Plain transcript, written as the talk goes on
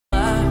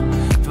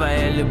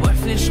Твоя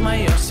любовь лишь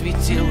мое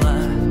светило.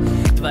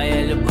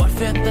 Твоя любовь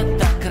это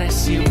так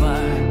красиво.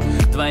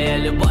 Твоя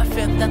любовь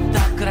это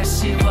так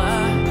красиво.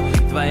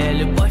 Твоя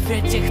любовь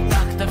этих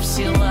тактов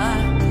сила.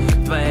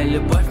 Твоя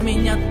любовь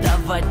меня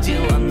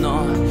доводила,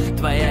 но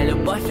твоя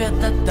любовь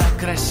это так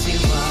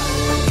красиво.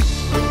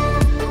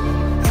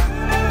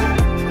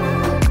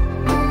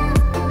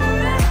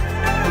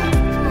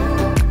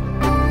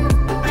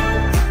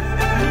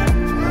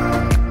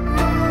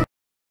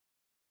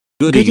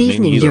 Good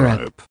evening,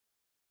 Europe.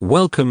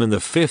 Welcome in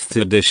the 5th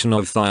edition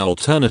of the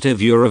Alternative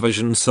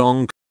Eurovision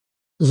Song.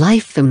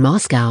 Live from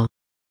Moscow.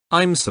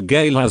 I'm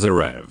Sergey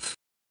Lazarev.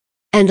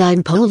 And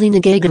I'm Polina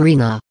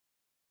Gagarina.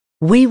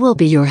 We will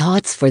be your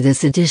hosts for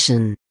this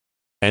edition.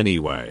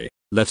 Anyway,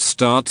 let's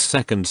start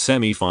second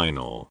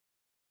semi-final.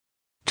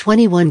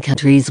 21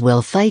 countries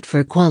will fight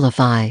for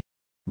qualify.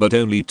 But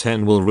only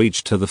 10 will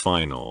reach to the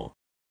final.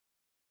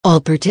 All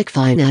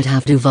participants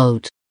have to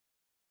vote.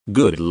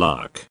 Good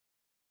luck.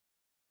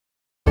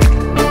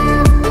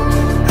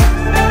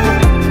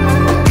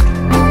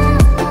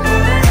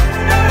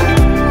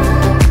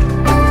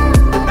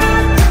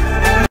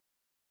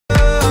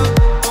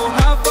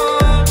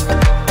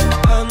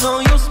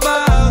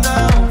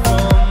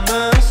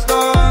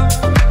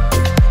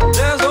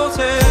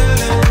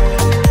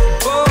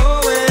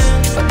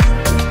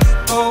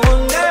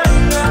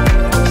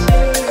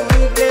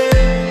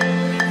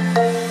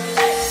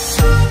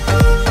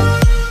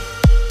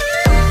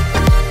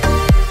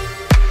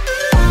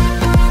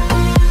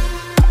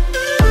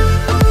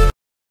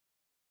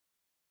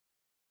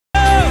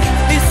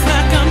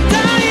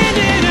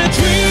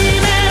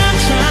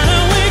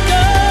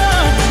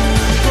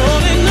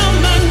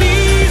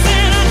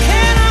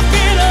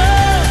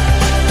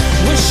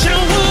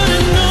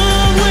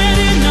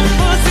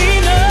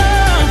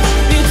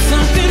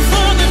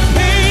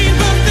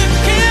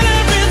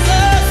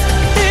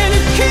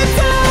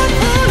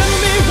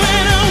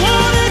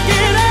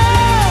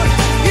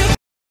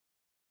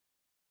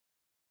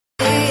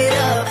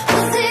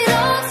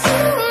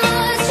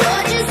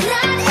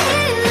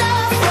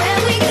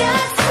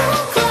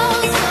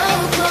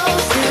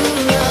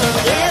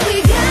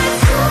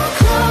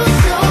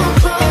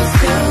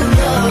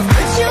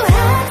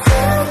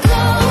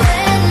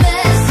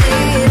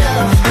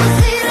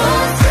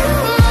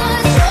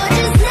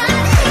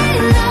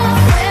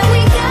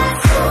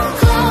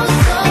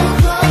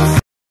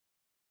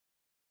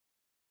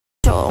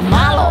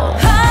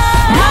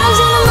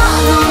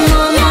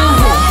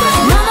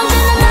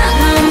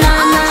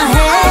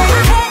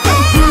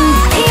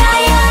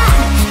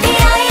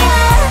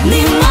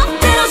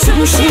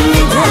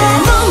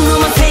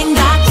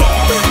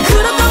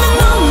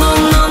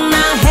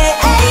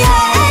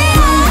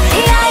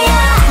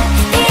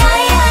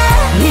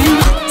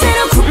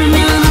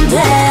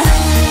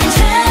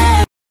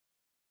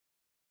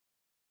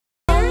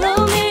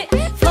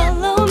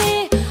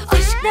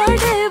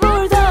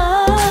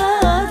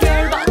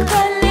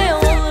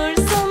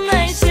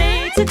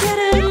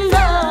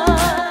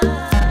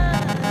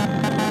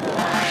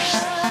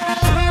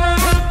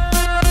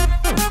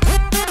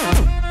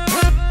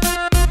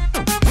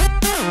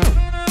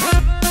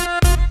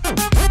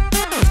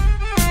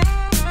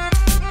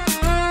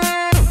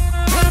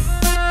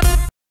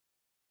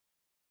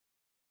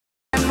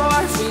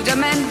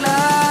 Freedom and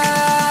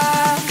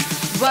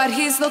love, what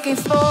he's looking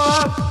for.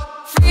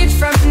 Freed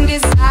from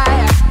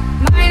desire,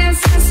 mind and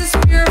senses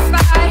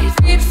purified.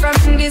 Freed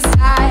from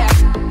desire,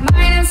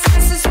 mind and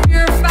senses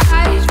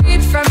purified.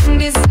 Freed from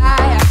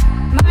desire,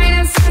 mind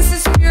and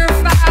senses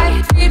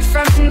purified. Freed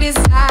from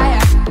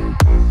desire.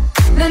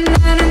 Na na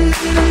na na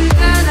na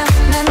na na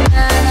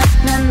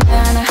na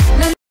na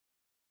na.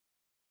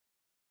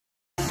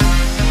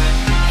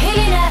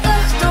 Hiline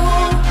õhtu,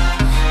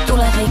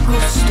 tuleb ei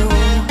kustu.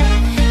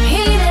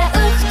 Hiline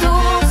õhtu,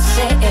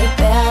 see ei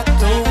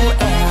peatu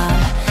enam.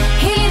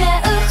 Hiline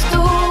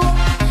õhtu,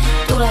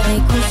 tuleb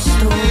ei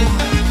kustu.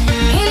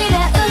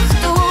 Hiline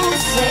õhtu,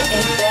 see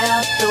ei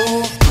peatu.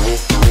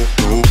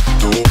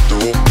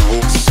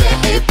 See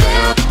ei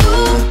peatu.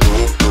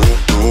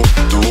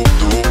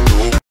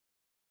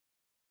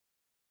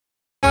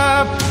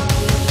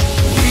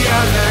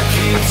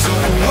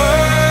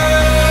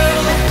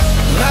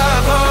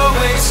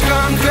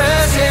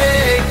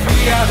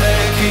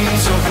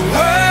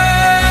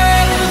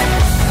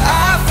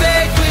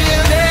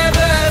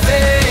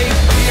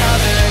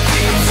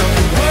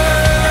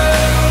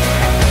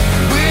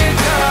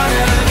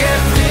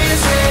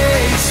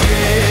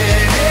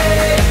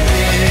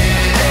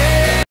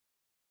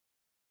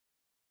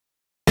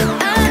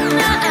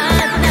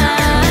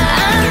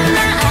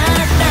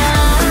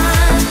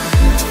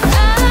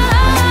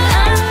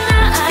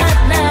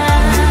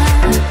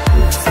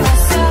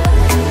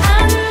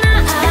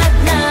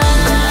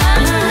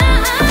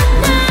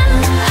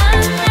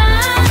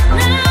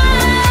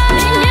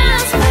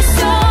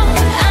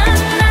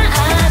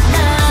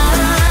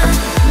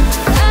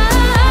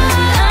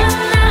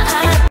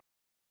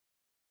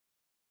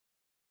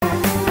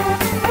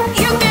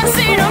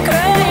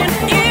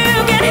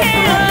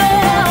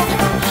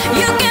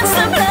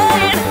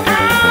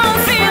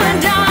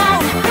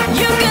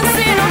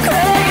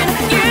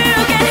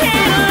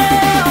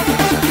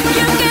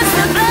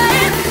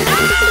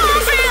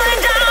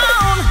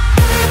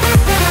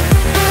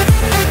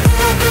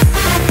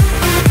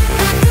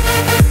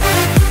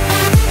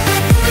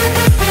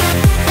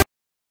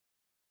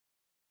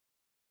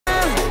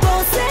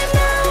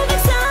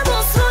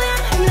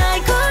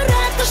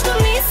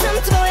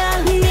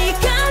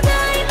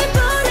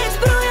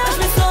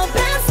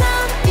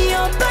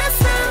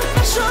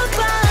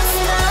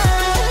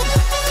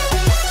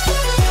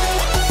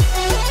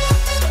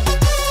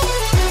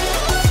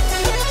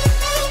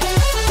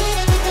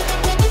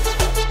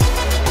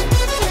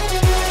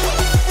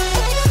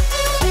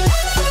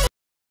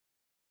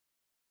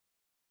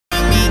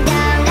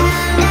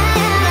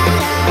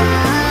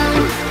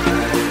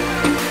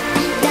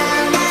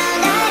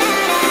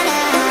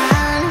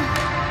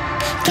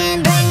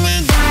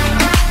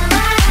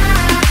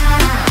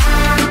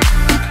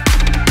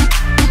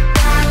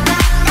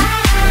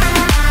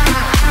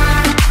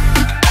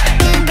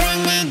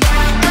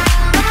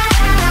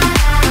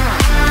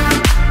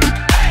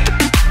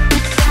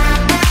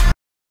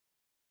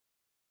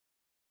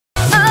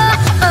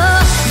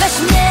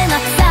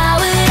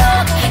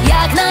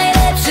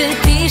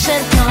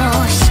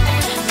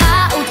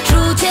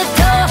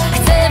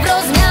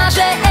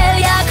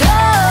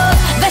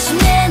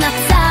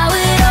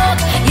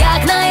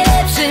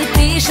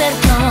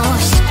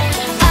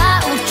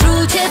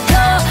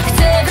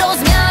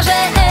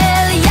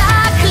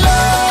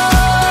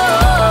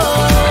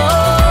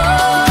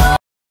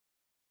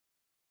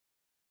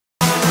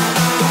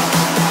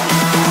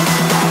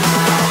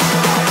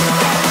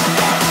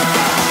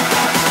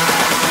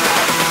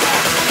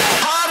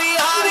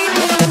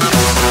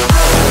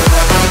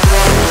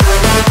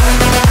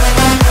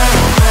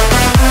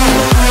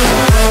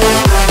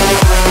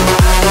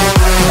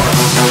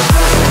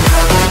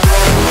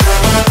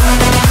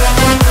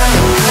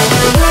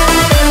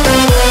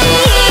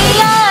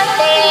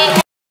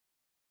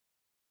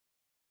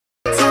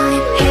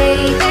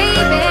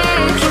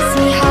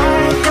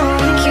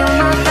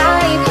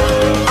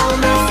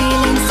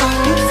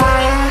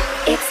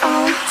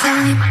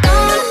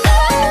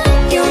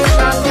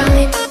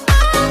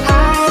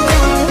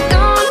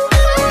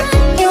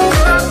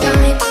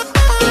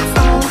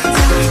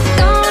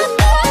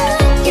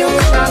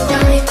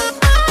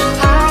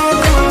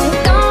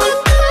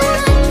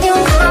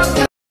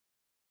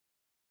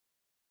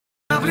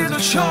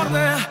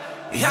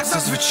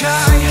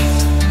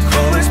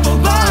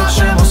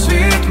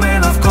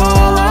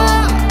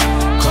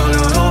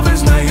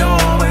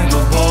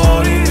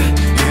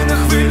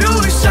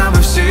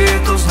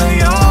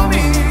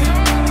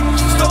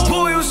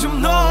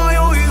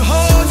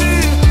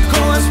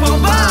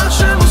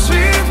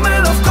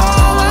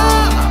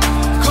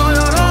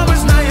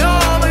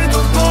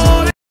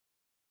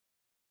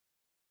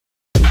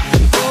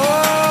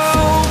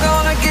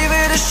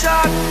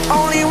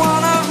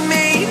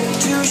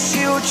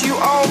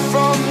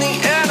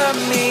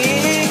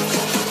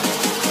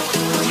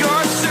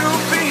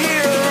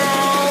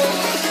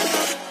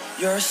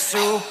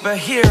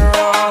 superhero.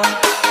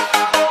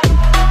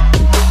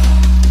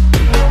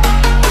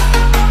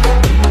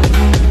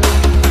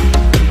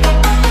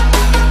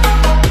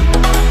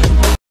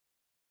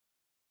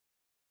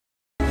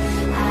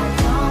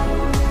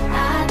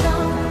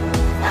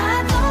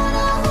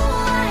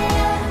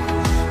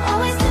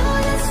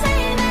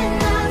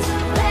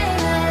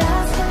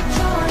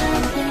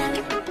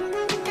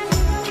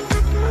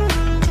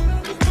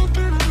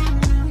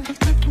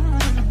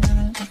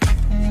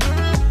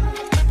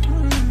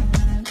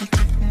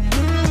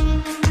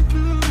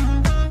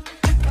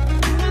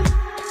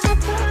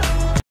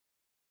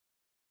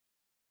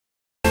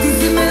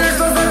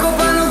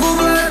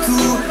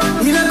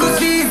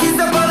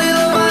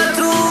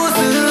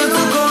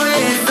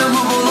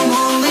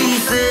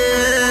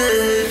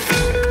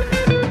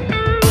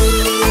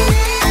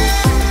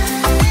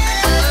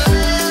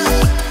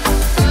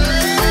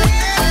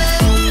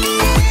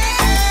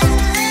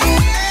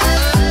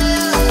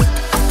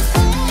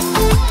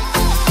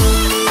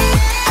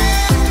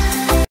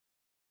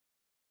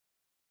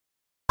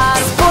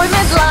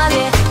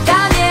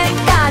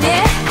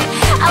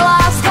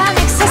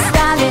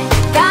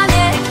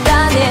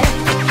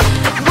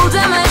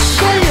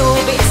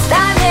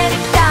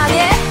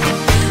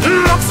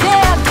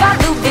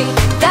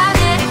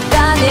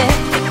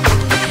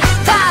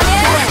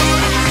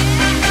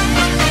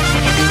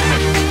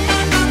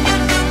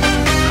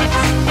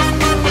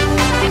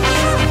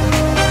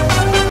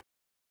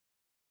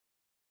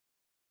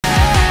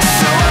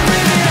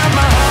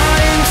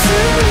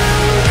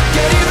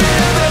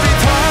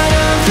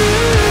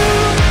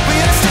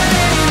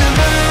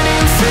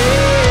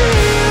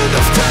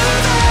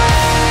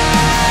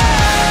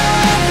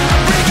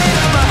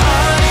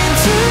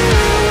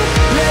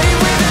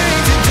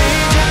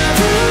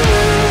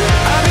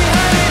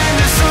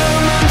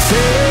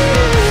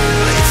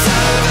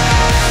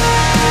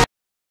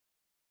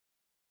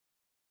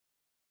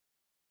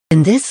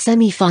 In this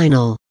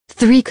semi-final,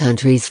 3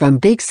 countries from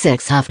Big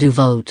Six have to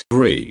vote: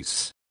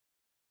 Greece,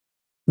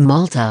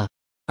 Malta,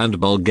 and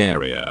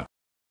Bulgaria.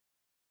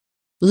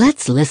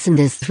 Let's listen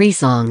these 3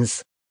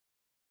 songs.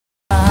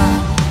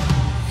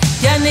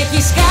 Κι αν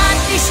έχεις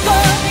κάτι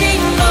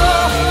σκοτεινό